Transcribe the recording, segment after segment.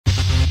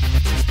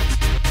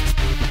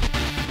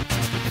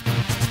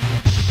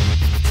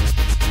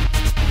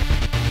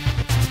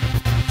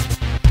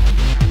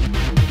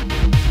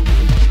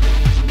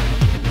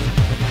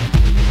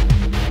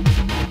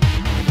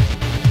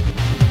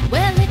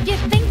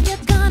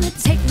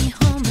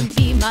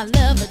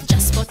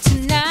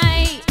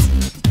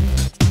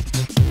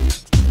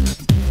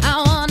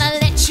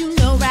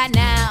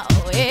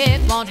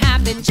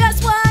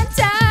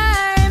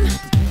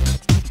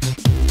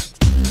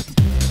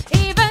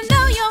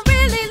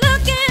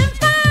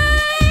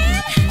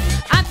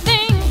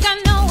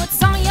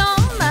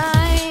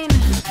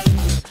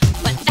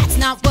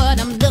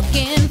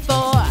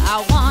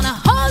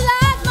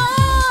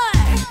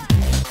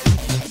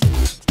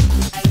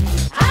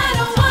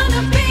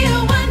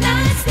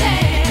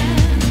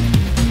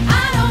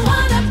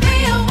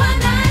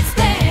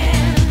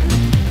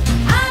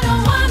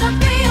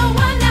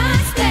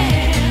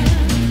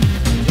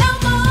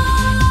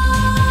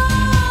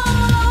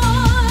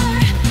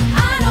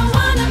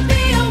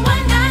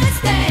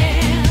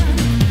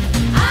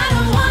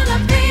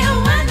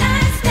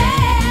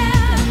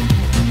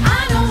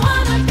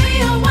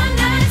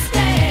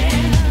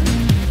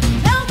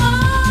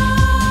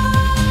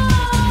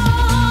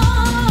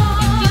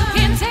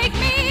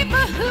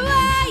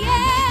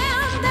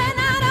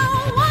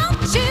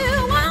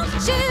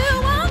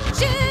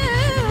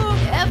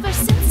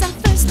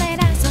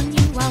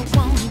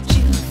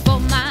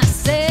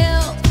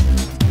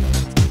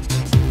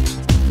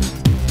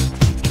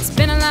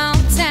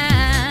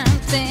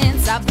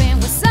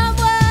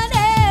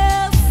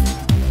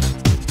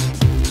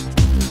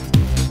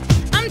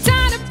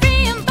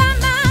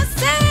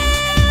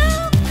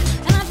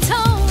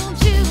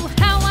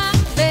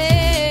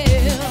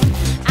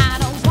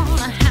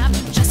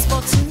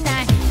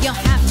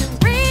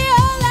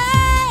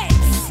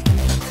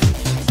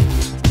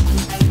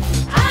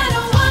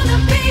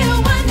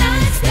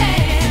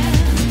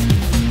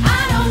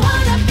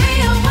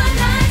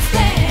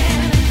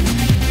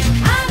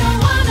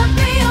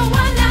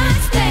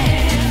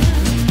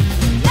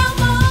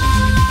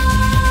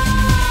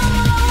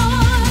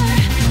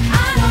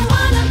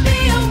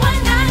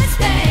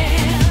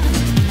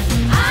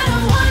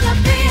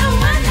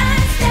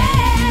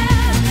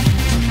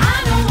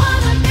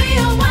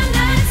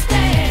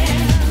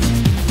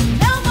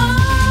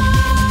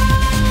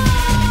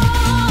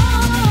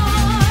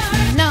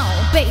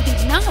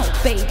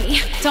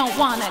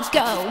wanna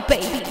go,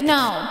 baby,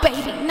 no,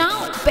 baby,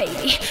 no,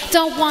 baby.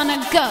 Don't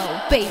wanna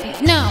go, baby,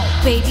 no,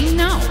 baby,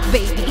 no,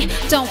 baby.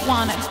 Don't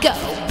wanna go,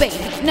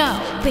 baby,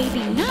 no,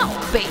 baby, no,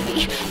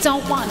 baby.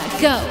 Don't wanna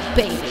go,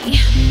 baby.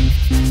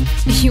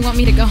 You want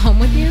me to go home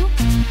with you?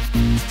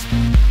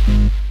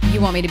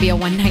 You want me to be a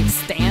one-night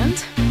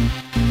stand?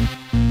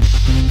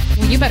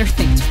 Well, you better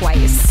think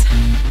twice,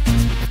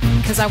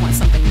 'cause I want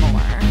something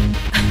more.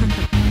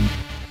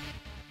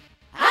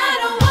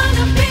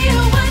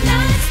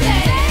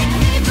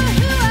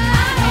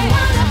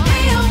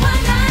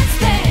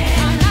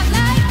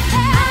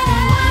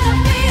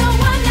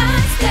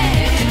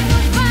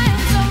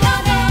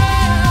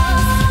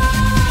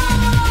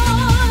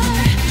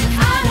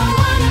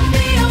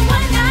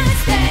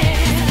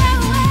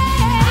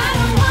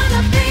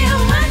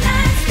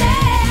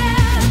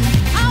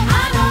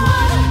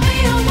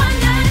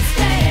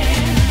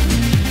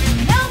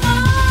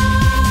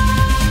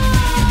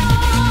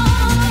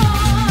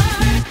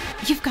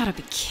 You've got to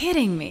be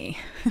kidding me.